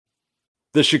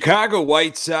The Chicago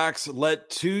White Sox let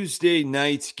Tuesday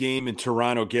night's game in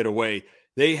Toronto get away.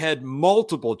 They had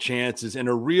multiple chances and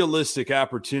a realistic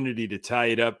opportunity to tie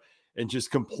it up and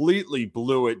just completely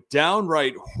blew it.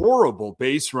 Downright horrible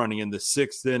base running in the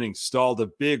sixth inning stalled a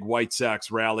big White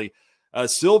Sox rally.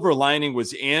 Silver lining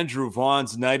was Andrew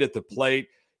Vaughn's night at the plate.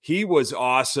 He was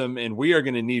awesome, and we are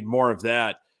going to need more of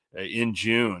that in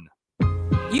June.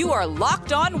 You are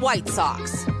Locked On White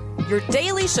Sox, your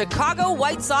daily Chicago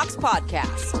White Sox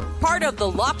podcast. Part of the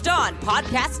Locked On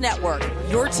Podcast Network,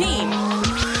 your team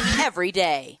every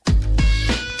day.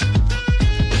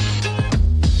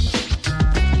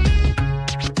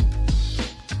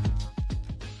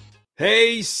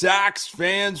 Hey, Sox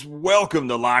fans, welcome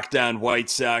to Locked On White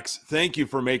Sox. Thank you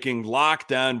for making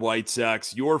Locked On White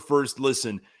Sox your first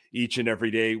listen each and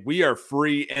every day. We are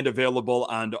free and available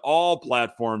on all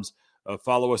platforms.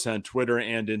 Follow us on Twitter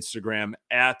and Instagram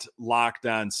at Locked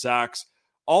On Sox.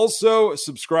 Also,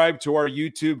 subscribe to our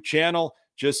YouTube channel.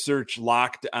 Just search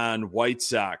Locked On White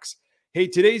Sox. Hey,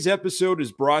 today's episode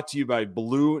is brought to you by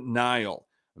Blue Nile.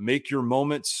 Make your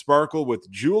moment sparkle with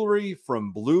jewelry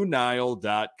from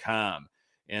BlueNile.com.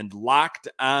 And Locked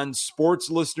On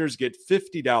Sports listeners get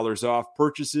 $50 off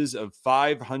purchases of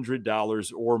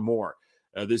 $500 or more.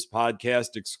 This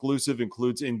podcast exclusive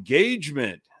includes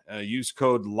engagement. Use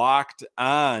code Locked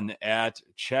On at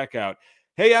checkout.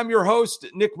 Hey, I'm your host,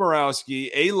 Nick Morawski,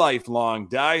 a lifelong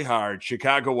diehard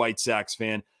Chicago White Sox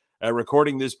fan,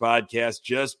 recording this podcast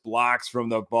just blocks from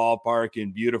the ballpark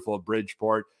in beautiful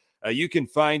Bridgeport. You can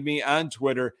find me on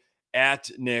Twitter at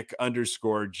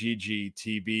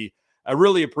Nick_GGTB. I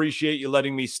really appreciate you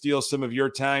letting me steal some of your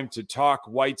time to talk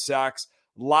White Sox.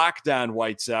 Locked On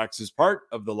White Sox is part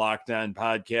of the Locked On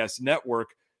Podcast Network,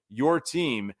 your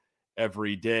team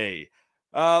every day.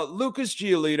 Lucas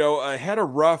Giolito had a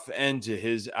rough end to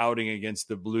his outing against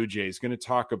the Blue Jays. Going to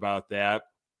talk about that.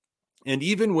 And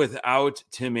even without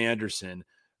Tim Anderson,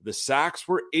 the Sox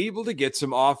were able to get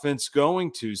some offense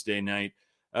going Tuesday night.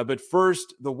 But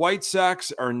first, the White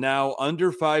Sox are now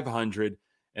under 500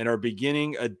 and are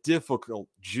beginning a difficult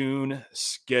June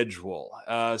schedule.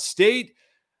 State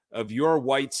of your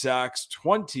White Sox,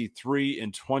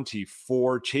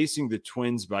 23-24, chasing the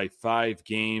Twins by 5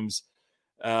 games.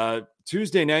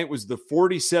 Tuesday night was the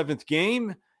 47th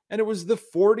game, and it was the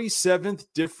 47th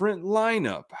different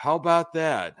lineup. How about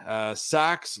that?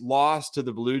 Sox lost to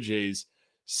the Blue Jays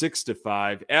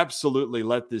 6-5. Absolutely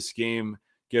let this game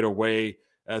get away.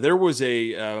 There was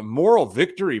a moral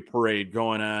victory parade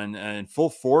going on in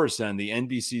full force on the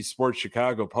NBC Sports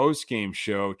Chicago postgame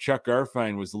show. Chuck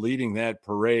Garfien was leading that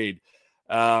parade.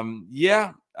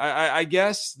 I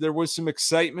guess there was some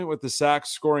excitement with the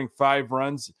Sox scoring 5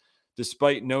 runs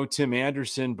despite no Tim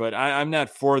Anderson, but I'm not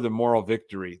for the moral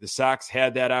victory. The Sox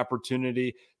had that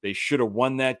opportunity. They should have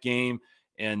won that game,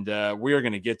 and we are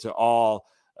going to get to all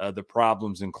the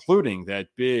problems, including that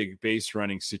big base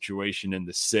running situation in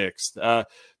the 6th.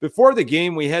 Before the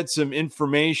game, we had some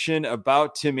information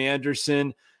about Tim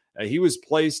Anderson. He was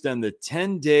placed on the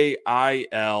 10-day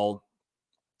IL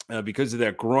because of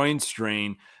that groin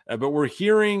strain. But we're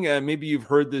hearing, maybe you've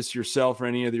heard this yourself or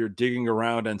any of you are digging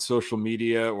around on social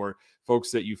media or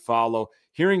folks that you follow,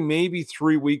 hearing maybe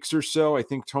 3 weeks or so. I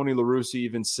think Tony La Russa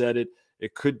even said it.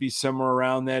 It could be somewhere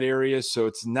around that area. So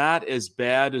it's not as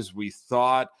bad as we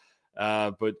thought.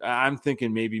 But I'm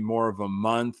thinking maybe more of a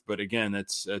month. But again,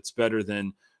 that's better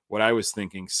than what I was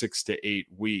thinking, 6 to 8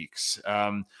 weeks.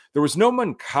 There was no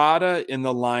Moncada in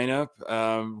the lineup.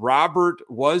 Robert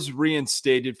was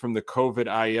reinstated from the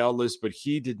COVID IL list, but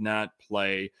he did not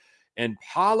play. And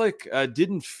Pollock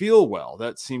didn't feel well.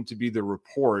 That seemed to be the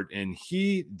report, and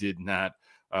he did not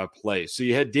play. So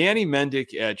you had Danny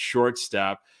Mendick at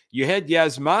shortstop. You had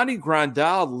Yasmani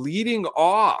Grandal leading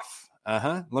off.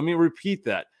 Let me repeat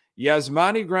that.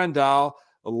 Yasmani Grandal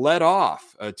led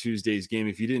off Tuesday's game,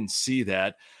 if you didn't see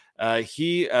that.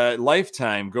 He,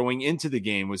 lifetime going into the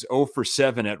game, was 0 for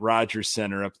 7 at Rogers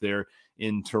Center up there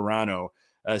in Toronto.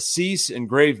 Cease and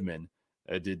Graveman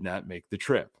did not make the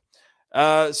trip.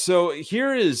 So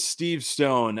here is Steve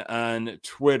Stone on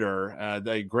Twitter.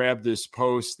 I grabbed this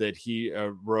post that he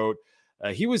wrote.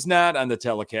 He was not on the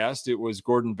telecast. It was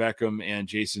Gordon Beckham and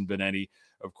Jason Benetti,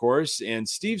 of course. And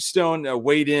Steve Stone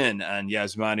weighed in on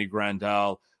Yasmani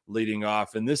Grandal leading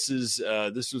off. And this was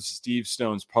Steve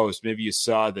Stone's post. Maybe you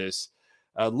saw this.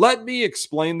 Let me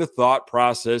explain the thought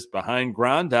process behind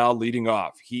Grandal leading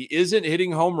off. He isn't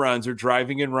hitting home runs or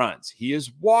driving in runs. He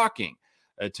is walking.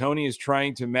 Tony is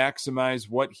trying to maximize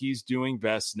what he's doing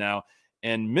best now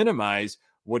and minimize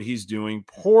what he's doing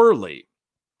poorly.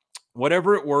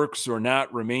 Whatever it works or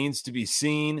not remains to be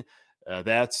seen.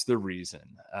 That's the reason.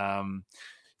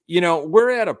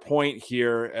 we're at a point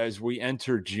here as we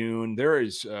enter June. There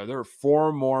are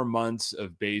 4 more months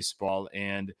of baseball,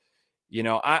 and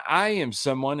I am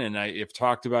someone, and I have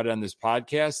talked about it on this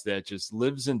podcast, that just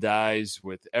lives and dies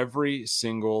with every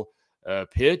single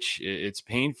pitch. It's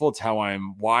painful. It's how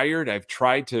I'm wired. I've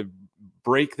tried to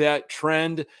break that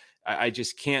trend. I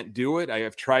just can't do it. I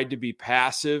have tried to be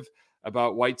passive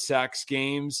about White Sox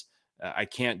games. I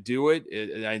can't do it.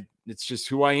 It's just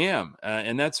who I am,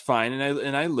 and that's fine.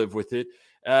 And I live with it.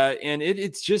 And it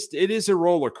is a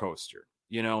roller coaster.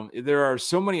 There are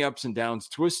so many ups and downs,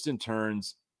 twists and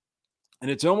turns, and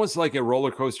it's almost like a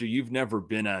roller coaster you've never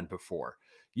been on before.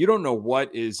 You don't know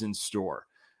what is in store.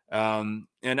 And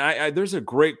there's a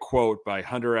great quote by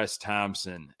Hunter S.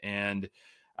 Thompson, and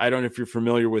I don't know if you're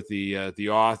familiar with the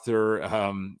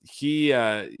author.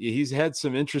 He's had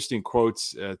some interesting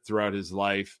quotes throughout his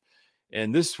life.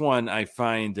 And this one I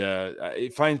find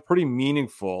pretty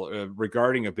meaningful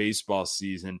regarding a baseball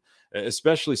season,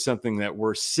 especially something that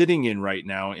we're sitting in right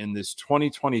now in this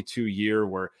 2022 year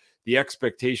where the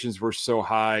expectations were so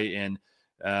high and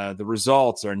the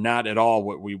results are not at all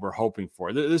what we were hoping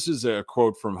for. This is a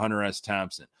quote from Hunter S.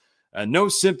 Thompson. No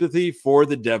sympathy for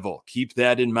the devil. Keep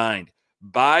that in mind.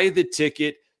 Buy the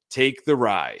ticket, take the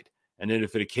ride. And then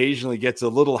if it occasionally gets a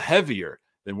little heavier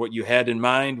than what you had in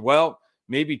mind, well,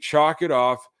 maybe chalk it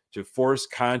off to force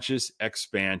conscious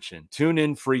expansion. Tune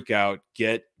in, freak out,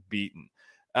 get beaten.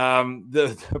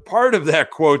 The part of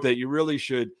that quote that you really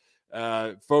should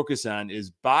focus on is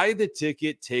buy the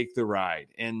ticket, take the ride.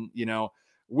 And,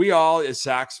 we all as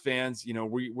Sox fans,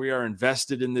 we are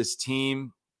invested in this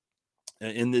team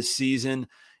in this season.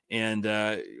 And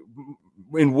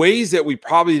in ways that we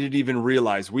probably didn't even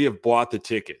realize, we have bought the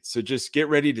ticket. So just get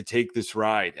ready to take this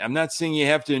ride. I'm not saying you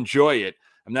have to enjoy it.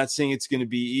 I'm not saying it's going to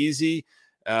be easy,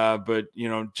 but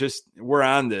just we're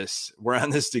on this. We're on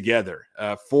this together.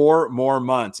 4 more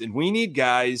months, and we need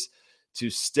guys to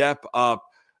step up.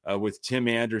 With Tim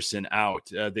Anderson out,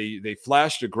 they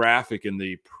flashed a graphic in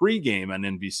the pregame on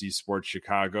NBC Sports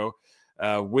Chicago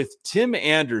with Tim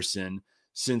Anderson.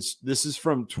 Since this is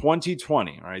from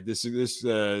 2020, all right? This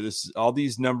all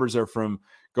these numbers are from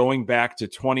going back to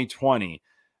 2020.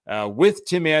 With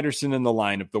Tim Anderson in the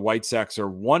lineup, the White Sox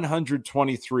are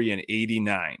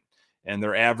 123-89, and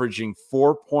they're averaging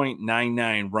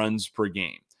 4.99 runs per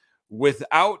game.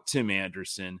 Without Tim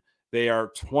Anderson, they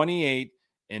are 28-28.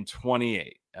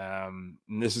 And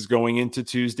this is going into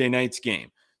Tuesday night's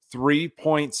game.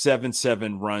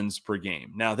 3.77 runs per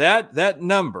game. Now that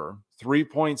number,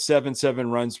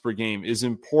 3.77 runs per game, is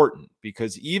important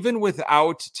because even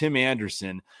without Tim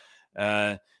Anderson,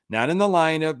 not in the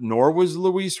lineup, nor was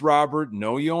Luis Robert,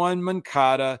 no Yoan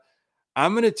Moncada,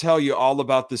 I'm going to tell you all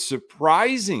about the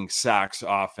surprising Sox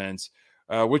offense,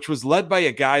 which was led by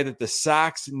a guy that the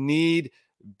Sox need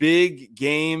big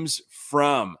games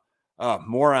from.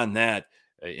 More on that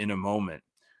in a moment.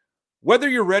 Whether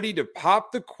you're ready to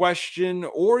pop the question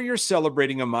or you're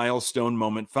celebrating a milestone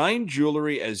moment, find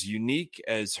jewelry as unique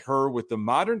as her with the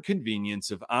modern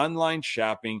convenience of online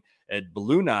shopping at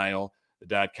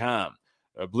BlueNile.com.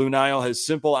 Blue Nile has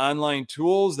simple online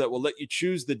tools that will let you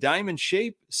choose the diamond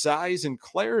shape, size, and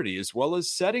clarity, as well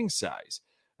as setting size.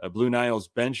 Blue Nile's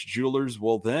bench jewelers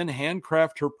will then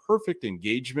handcraft her perfect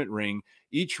engagement ring.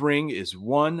 Each ring is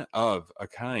one of a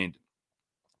kind.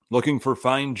 Looking for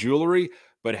fine jewelry,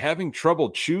 but having trouble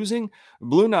choosing?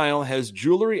 Blue Nile has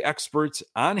jewelry experts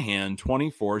on hand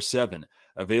 24/7,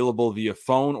 available via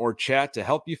phone or chat to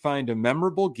help you find a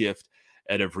memorable gift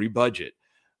at every budget.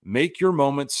 Make your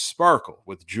moments sparkle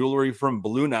with jewelry from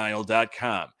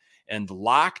BlueNile.com. And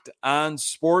Locked On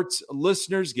Sports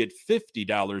listeners get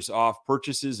 $50 off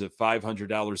purchases of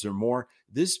 $500 or more.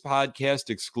 This podcast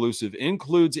exclusive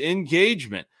includes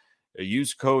engagement.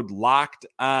 Use code Locked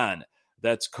On.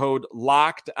 That's code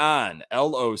Locked On,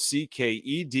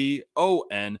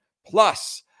 LOCKEDON.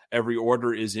 Plus, every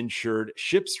order is insured,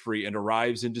 ships free, and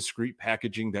arrives in discreet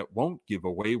packaging that won't give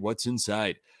away what's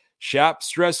inside. Shop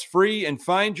stress-free and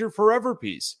find your forever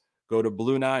piece. Go to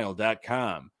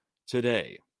BlueNile.com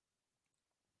today.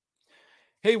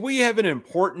 Hey, we have an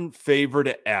important favor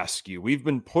to ask you. We've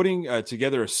been putting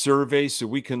together a survey so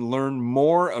we can learn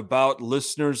more about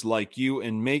listeners like you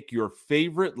and make your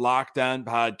favorite Locked On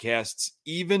podcasts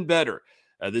even better.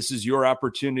 This is your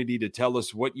opportunity to tell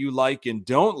us what you like and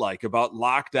don't like about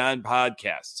Locked On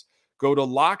podcasts. Go to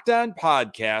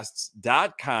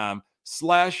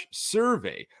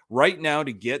LockedOnPodcasts.com/survey right now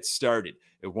to get started.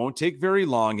 It won't take very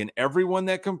long, and everyone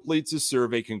that completes a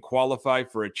survey can qualify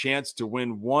for a chance to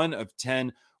win one of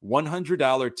 10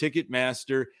 $100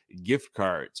 Ticketmaster gift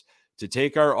cards. To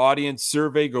take our audience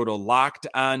survey, go to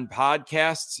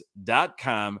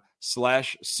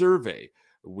lockedonpodcasts.com/survey.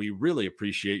 We really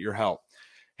appreciate your help.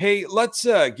 Hey, let's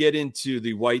get into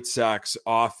the White Sox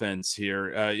offense here.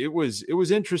 It was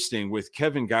interesting with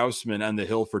Kevin Gausman on the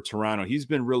hill for Toronto. He's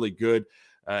been really good.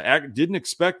 Didn't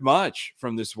expect much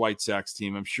from this White Sox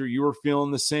team. I'm sure you were feeling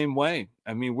the same way.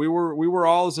 I mean, we were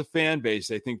all, as a fan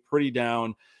base, I think, pretty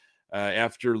down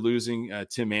after losing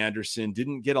Tim Anderson.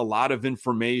 Didn't get a lot of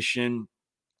information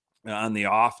on the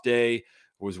off day.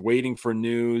 Was waiting for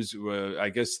news. I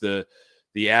guess the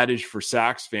adage for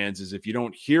Sox fans is if you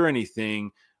don't hear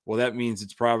anything, well, that means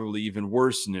it's probably even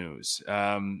worse news.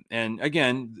 And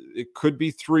again, it could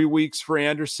be 3 weeks for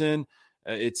Anderson.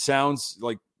 It sounds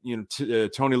like,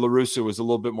 Tony La Russa was a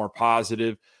little bit more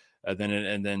positive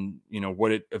than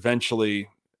what it eventually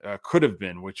could have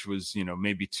been, which was,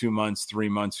 maybe 2 months, 3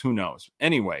 months, who knows?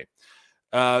 Anyway,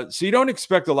 so you don't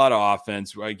expect a lot of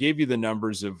offense. I gave you the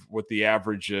numbers of what the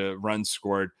average runs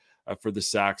scored for the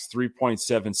Sox,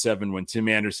 3.77 when Tim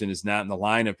Anderson is not in the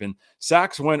lineup. And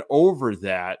Sox went over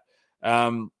that.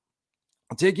 I'll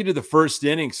take you to the first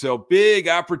inning. So big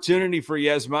opportunity for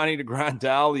Yasmani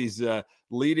Grandal. He's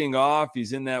leading off.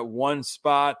 He's in that one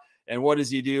spot. And what does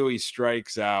he do? He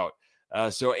strikes out.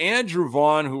 So Andrew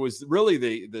Vaughn, who was really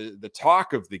the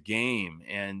talk of the game,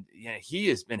 and he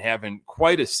has been having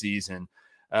quite a season.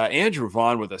 Andrew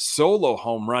Vaughn with a solo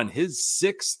home run, his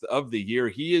 6th of the year.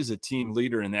 He is a team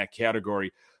leader in that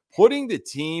category, putting the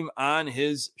team on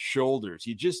his shoulders.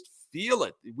 You just feel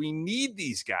it. We need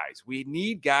these guys. We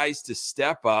need guys to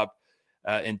step up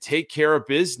and take care of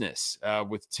business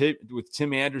with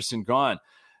Tim Anderson gone.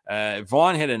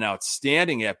 Vaughn had an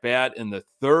outstanding at-bat in the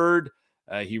 3rd.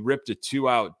 He ripped a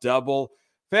 2-out double.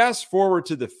 Fast forward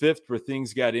to the 5th where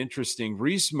things got interesting.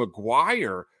 Reese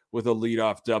McGuire with a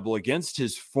leadoff double against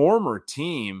his former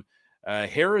team.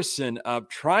 Harrison up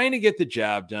trying to get the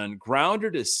job done,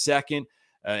 grounded to second,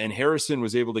 and Harrison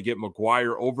was able to get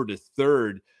McGuire over to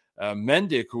 3rd.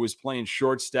 Mendick, who was playing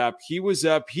shortstop, he was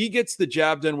up. He gets the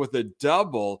job done with a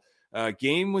double.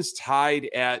 Game was tied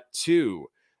at 2.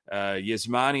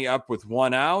 Yasmani up with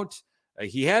 1 out.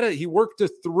 He worked a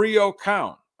 3-0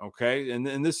 count. Okay,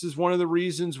 and this is one of the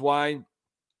reasons why,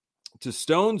 to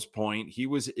Stone's point, he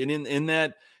was in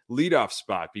that leadoff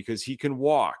spot because he can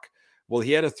walk. Well,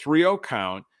 he had a 3-0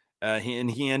 count,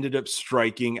 and he ended up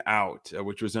striking out,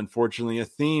 which was unfortunately a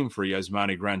theme for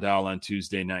Yasmani Grandal on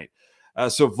Tuesday night.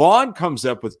 So Vaughn comes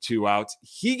up with 2 outs.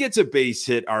 He gets a base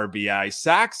hit RBI.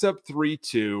 Sox up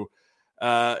 3-2.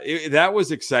 That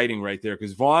was exciting right there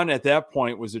because Vaughn at that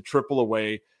point was a triple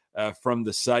away from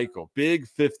the cycle. Big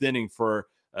 5th inning for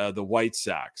the White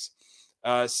Sox.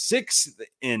 6th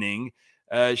inning,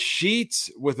 Sheets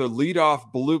with a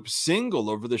leadoff bloop single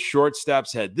over the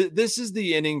shortstop's head. This is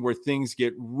the inning where things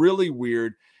get really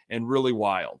weird and really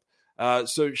wild.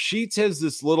 So Sheets has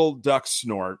this little duck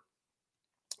snort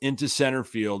into center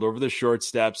field over the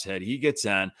shortstop's head. He gets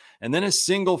on, and then a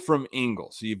single from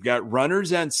Engel. So you've got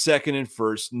runners on 2nd and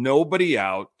 1st, nobody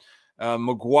out.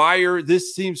 McGuire,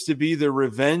 this seems to be the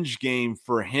revenge game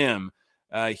for him.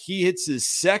 He hits his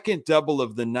 2nd double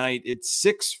of the night. It's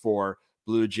 6-4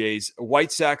 Blue Jays.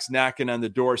 White Sox knocking on the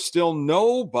door. Still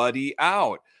nobody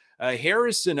out.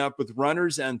 Harrison up with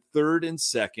runners on 3rd and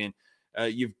 2nd.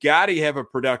 You've got to have a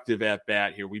productive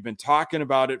at-bat here. We've been talking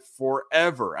about it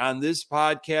forever on this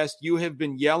podcast. You have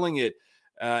been yelling it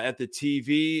at the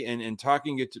TV and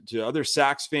talking it to other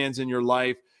Sox fans in your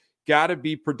life. Got to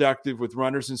be productive with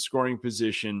runners in scoring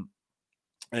position.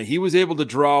 He was able to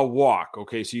draw a walk.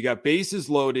 Okay, so you got bases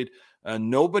loaded,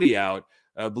 nobody out.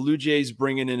 Blue Jays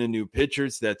bringing in a new pitcher.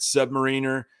 It's that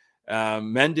Submariner.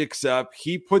 Mendick's up.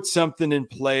 He puts something in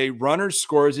play. Runner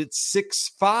scores. It's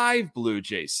 6-5 Blue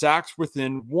Jays. Sox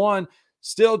within 1,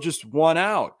 still just 1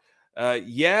 out.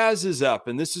 Yaz is up,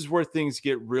 and this is where things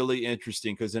get really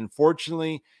interesting because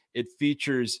unfortunately it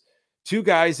features 2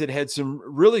 guys that had some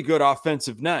really good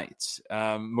offensive nights.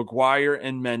 McGuire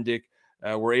and Mendick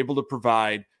were able to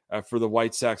provide for the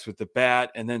White Sox with the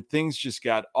bat, and then things just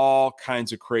got all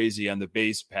kinds of crazy on the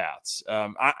base paths.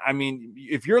 I mean,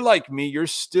 if you're like me, you're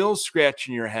still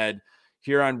scratching your head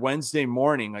here on Wednesday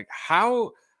morning. Like,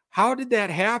 how did that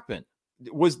happen?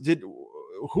 Who's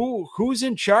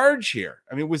in charge here?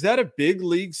 I mean, was that a big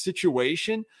league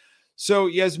situation? So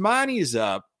Yasmani is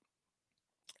up,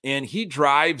 and he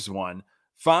drives one.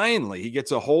 Finally, he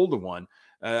gets a hold of one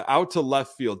out to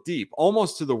left field deep,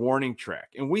 almost to the warning track.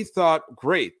 And we thought,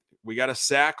 great, we got a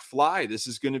sac fly. This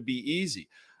is going to be easy.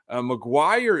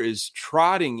 McGuire is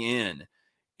trotting in.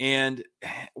 And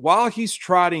while he's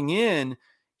trotting in,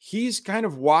 he's kind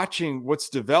of watching what's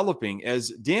developing as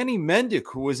Danny Mendick,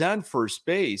 who was on first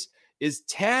base, is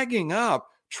tagging up,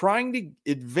 trying to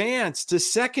advance to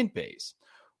second base.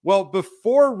 Well,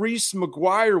 before Reese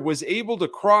McGuire was able to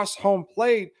cross home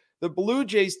plate, the Blue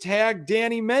Jays tagged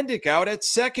Danny Mendick out at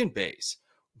second base.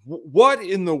 What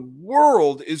in the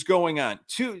world is going on?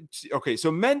 Okay,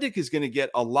 so Mendick is going to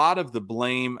get a lot of the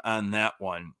blame on that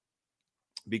one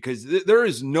because there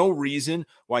is no reason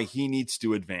why he needs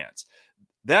to advance.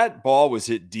 That ball was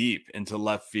hit deep into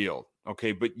left field.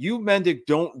 Okay, but you, Mendick,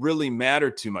 don't really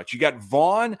matter too much. You got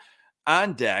Vaughn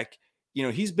on deck. You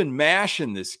know, he's been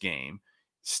mashing this game.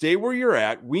 Stay where you're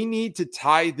at. We need to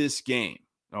tie this game.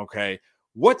 Okay.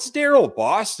 What's Daryl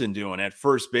Boston doing at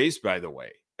first base, by the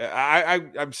way?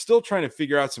 I'm still trying to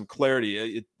figure out some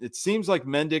clarity. It seems like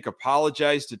Mendick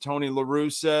apologized to Tony La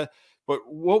Russa, but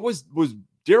what was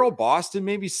Daryl Boston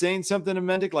maybe saying something to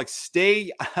Mendick like,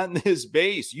 stay on this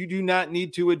base. You do not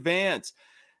need to advance.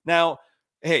 Now,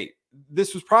 hey,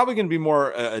 this was probably going to be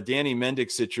more a Danny Mendick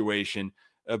situation,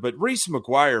 but Reese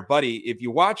McGuire, buddy, if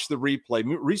you watch the replay,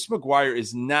 Reese McGuire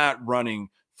is not running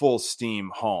full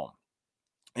steam home.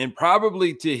 And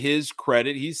probably to his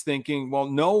credit, he's thinking, well,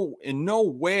 no, in no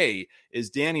way is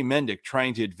Danny Mendick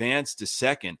trying to advance to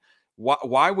second.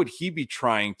 Why would he be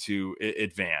trying to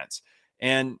advance?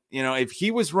 And, you know, if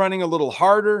he was running a little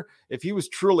harder, if he was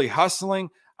truly hustling,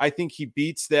 I think he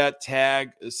beats that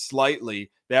tag slightly.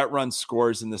 That run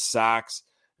scores and the Sox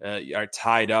are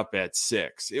tied up at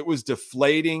 6. It was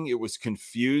deflating. It was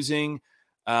confusing.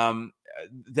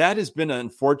 That has been,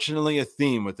 unfortunately, a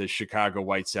theme with the Chicago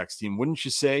White Sox team, wouldn't you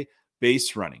say?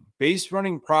 Base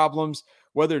running problems,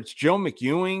 whether it's Joe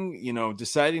McEwing, you know,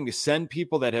 deciding to send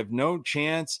people that have no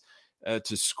chance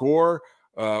to score,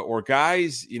 or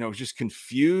guys, you know, just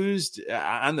confused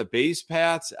on the base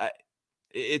paths.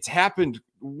 It's happened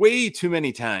way too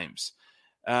many times.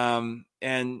 And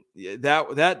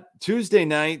that Tuesday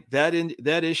night, that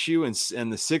issue and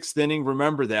the 6th inning,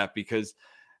 remember that, because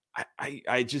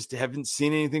I just haven't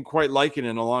seen anything quite like it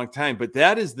in a long time. But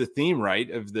that is the theme, right,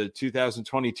 of the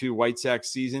 2022 White Sox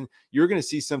season. You're going to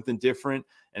see something different,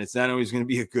 and it's not always going to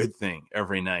be a good thing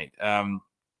every night.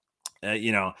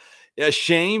 You know, a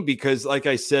shame because, like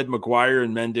I said, McGuire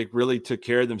and Mendick really took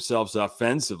care of themselves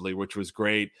offensively, which was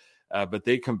great. But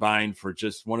they combined for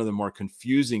just one of the more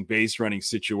confusing base running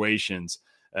situations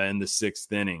in the 6th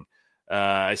inning.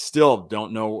 I still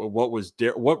don't know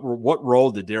what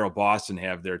role did Daryl Boston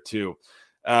have there too.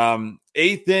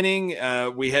 8th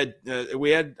inning, we had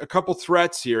a couple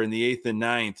threats here in the 8th and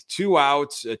 9th. 2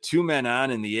 outs, 2 men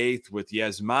on in the 8th with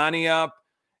Yasmani up,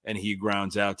 and he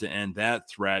grounds out to end that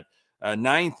threat.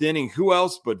 9th inning, who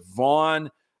else but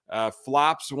Vaughn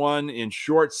flops one in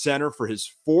short center for his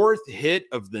 4th hit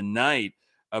of the night.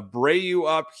 Abreu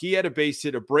up. He had a base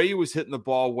hit. Abreu was hitting the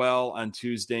ball well on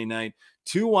Tuesday night.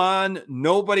 2 on,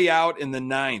 nobody out in the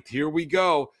 9th. Here we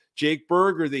go. Jake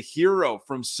Burger, the hero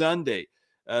from Sunday,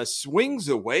 swings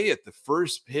away at the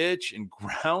first pitch and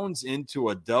grounds into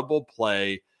a double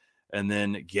play. And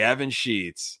then Gavin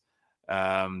Sheets,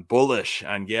 bullish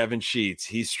on Gavin Sheets.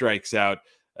 He strikes out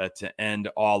to end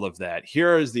all of that.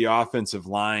 Here is the offensive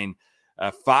line.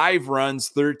 5 runs,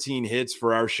 13 hits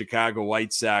for our Chicago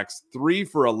White Sox, 3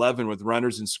 for 11 with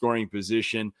runners in scoring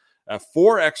position,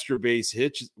 4 extra base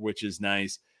hits, which is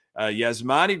nice.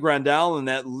 Yasmani Grandal in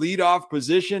that leadoff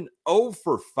position, 0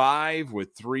 for 5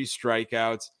 with 3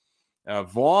 strikeouts.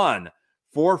 Vaughn,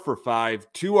 4 for 5,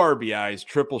 2 RBIs,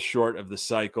 triple short of the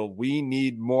cycle. We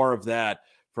need more of that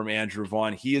from Andrew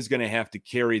Vaughn. He is going to have to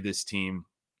carry this team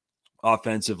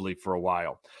offensively for a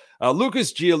while.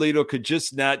 Lucas Giolito could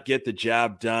just not get the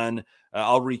job done.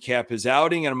 I'll recap his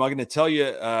outing, and I'm going to tell you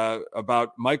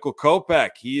about Michael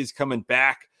Kopech. He is coming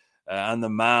back on the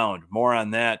mound. More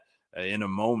on that in a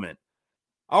moment.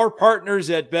 Our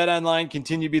partners at BetOnline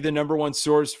continue to be the #1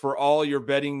 source for all your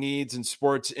betting needs and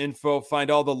sports info. Find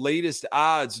all the latest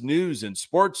odds, news, and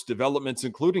sports developments,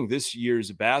 including this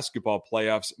year's basketball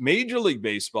playoffs, Major League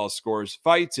Baseball scores,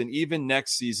 fights, and even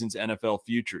next season's NFL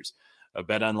futures.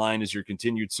 BetOnline is your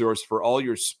continued source for all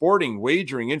your sporting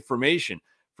wagering information,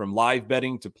 from live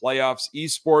betting to playoffs,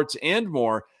 esports, and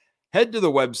more. Head to the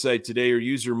website today or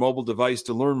use your mobile device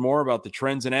to learn more about the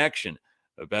trends in action.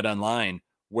 BetOnline,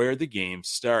 where the game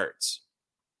starts.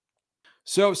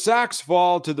 So Sox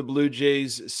fall to the Blue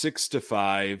Jays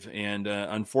 6-5, and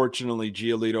unfortunately,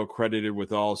 Giolito credited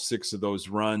with all 6 of those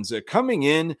runs. Coming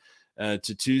in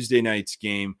to Tuesday night's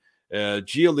game,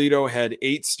 Giolito had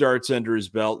 8 starts under his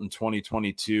belt in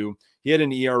 2022. He had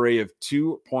an ERA of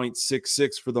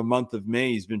 2.66 for the month of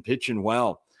May. He's been pitching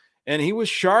well, and he was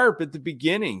sharp at the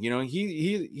beginning. You know,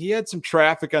 he had some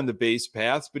traffic on the base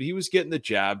paths, but he was getting the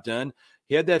job done.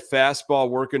 He had that fastball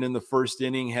working in the first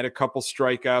inning, had a couple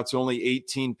strikeouts, only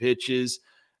 18 pitches.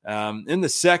 In the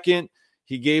second,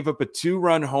 he gave up a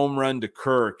 2-run home run to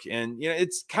Kirk. And,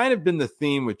 it's kind of been the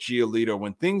theme with Giolito.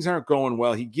 When things aren't going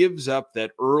well, he gives up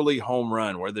that early home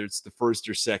run, whether it's the first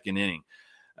or second inning.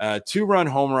 2-run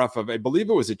homer off of, I believe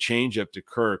it was a changeup to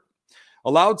Kirk.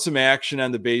 Allowed some action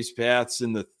on the base paths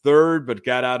in the third, but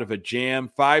got out of a jam.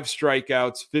 5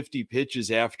 strikeouts, 50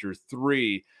 pitches after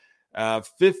 3.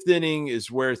 Fifth inning is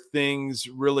where things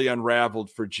really unraveled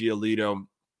for Giolito.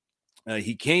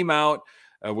 He came out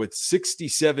with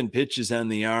 67 pitches on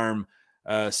the arm.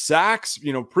 Sox,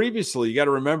 previously, you got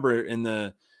to remember in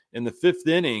the fifth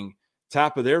inning,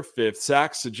 top of their fifth,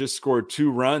 Sox had just scored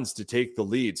 2 runs to take the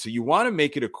lead. So you want to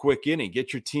make it a quick inning,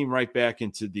 get your team right back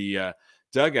into the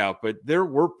dugout. But there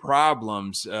were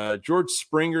problems. George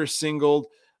Springer singled.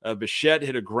 Bichette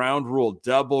hit a ground rule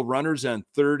double. Runners on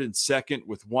third and second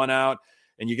with 1 out.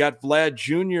 And you got Vlad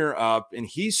Jr. up, and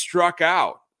he struck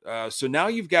out. So now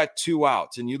you've got 2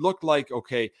 outs, and you look like,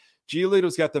 okay,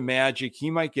 Giolito's got the magic.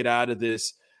 He might get out of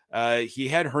this. He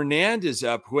had Hernandez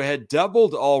up, who had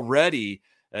doubled already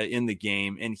in the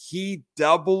game, and he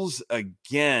doubles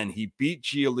again. He beat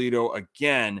Giolito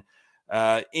again.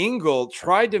 Engel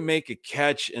tried to make a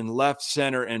catch in left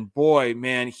center, and boy,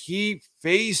 man, he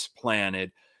face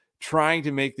planted trying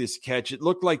to make this catch. It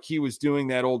looked like he was doing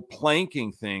that old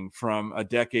planking thing from a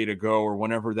decade ago or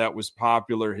whenever that was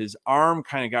popular. His arm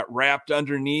kind of got wrapped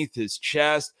underneath his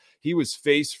chest. He was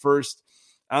face first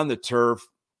on the turf.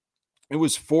 It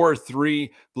was 4-3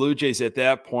 Blue Jays at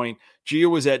that point. Gio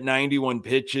was at 91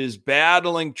 pitches,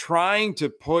 battling, trying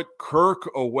to put Kirk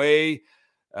away,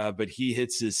 but he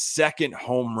hits his second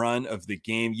home run of the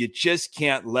game. You just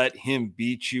can't let him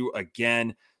beat you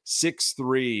again.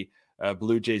 6-3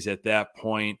 Blue Jays at that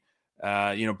point.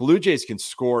 Blue Jays can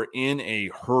score in a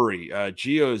hurry.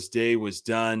 Gio's day was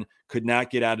done, could not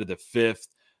get out of the fifth.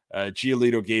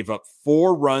 Giolito gave up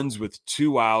 4 runs with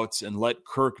 2 outs and let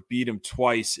Kirk beat him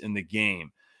twice in the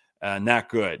game. Not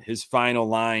good. His final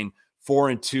line, 4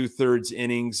 2/3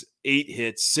 innings, 8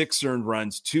 hits, 6 earned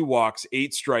runs, 2 walks,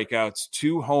 8 strikeouts,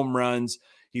 2 home runs.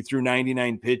 He threw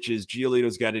 99 pitches.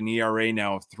 Giolito's got an ERA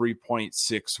now of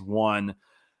 3.61.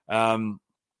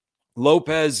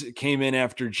 Lopez came in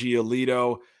after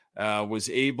Giolito, was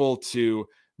able to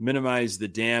minimize the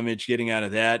damage getting out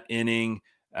of that inning.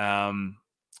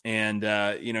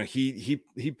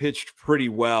 He pitched pretty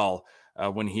well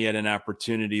when he had an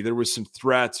opportunity. There was some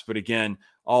threats, but again,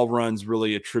 all runs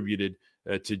really attributed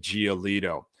to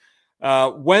Giolito.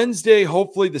 Wednesday,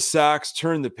 hopefully the Sox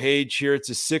turn the page here. It's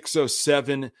a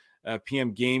 6:07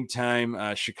 p.m. game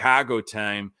time, Chicago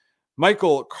time.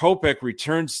 Michael Kopech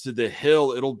returns to the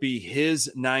hill. It'll be his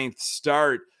 9th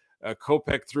start.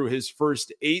 Kopech threw his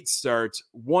first 8 starts,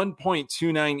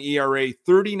 1.29 ERA,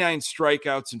 39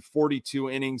 strikeouts in 42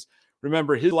 innings.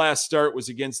 Remember, his last start was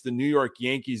against the New York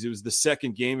Yankees. It was the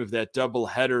second game of that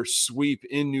doubleheader sweep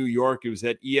in New York. It was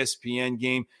that ESPN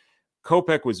game.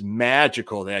 Kopech was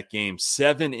magical that game.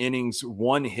 7 innings,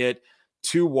 1 hit,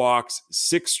 2 walks,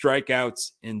 6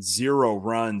 strikeouts, and 0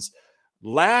 runs.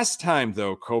 Last time,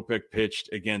 though, Kopech pitched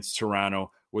against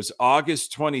Toronto was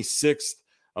August 26th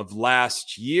of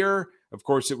last year. Of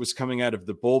course, it was coming out of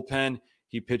the bullpen.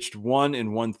 He pitched 1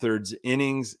 1/3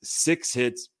 innings, 6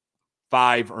 hits,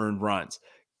 5 earned runs.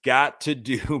 Got to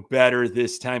do better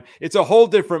this time. It's a whole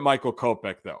different Michael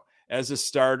Kopech, though. As a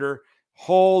starter,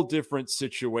 whole different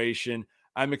situation.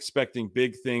 I'm expecting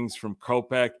big things from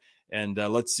Kopech, and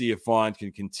let's see if Vaughn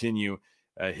can continue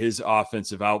his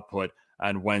offensive output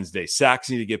on Wednesday. Sox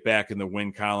need to get back in the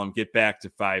win column, get back to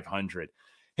 500.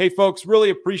 Hey, folks,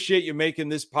 really appreciate you making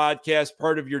this podcast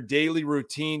part of your daily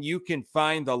routine. You can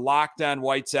find the Locked On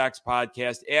White Sox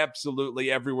podcast absolutely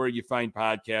everywhere you find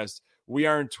podcasts. We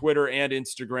are on Twitter and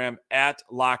Instagram at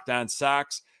Locked On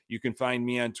Sox. You can find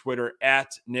me on Twitter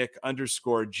at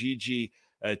Nick_GGTB.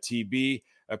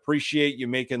 Appreciate you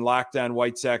making Locked On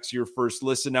White Sox your first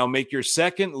listen. Now make your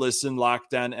second listen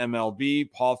Locked On MLB.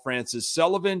 Paul Francis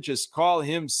Sullivan, just call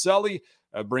him Sully,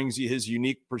 brings you his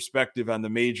unique perspective on the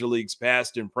major leagues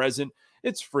past and present.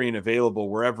 It's free and available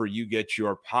wherever you get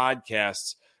your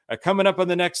podcasts. Coming up on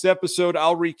the next episode,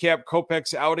 I'll recap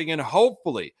Kopech's outing and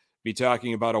hopefully be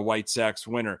talking about a White Sox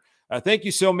winner. Thank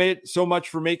you so much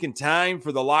for making time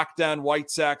for the Locked On White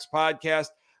Sox podcast.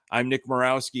 I'm Nick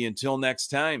Morawski. Until next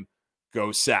time,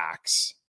 go Sox.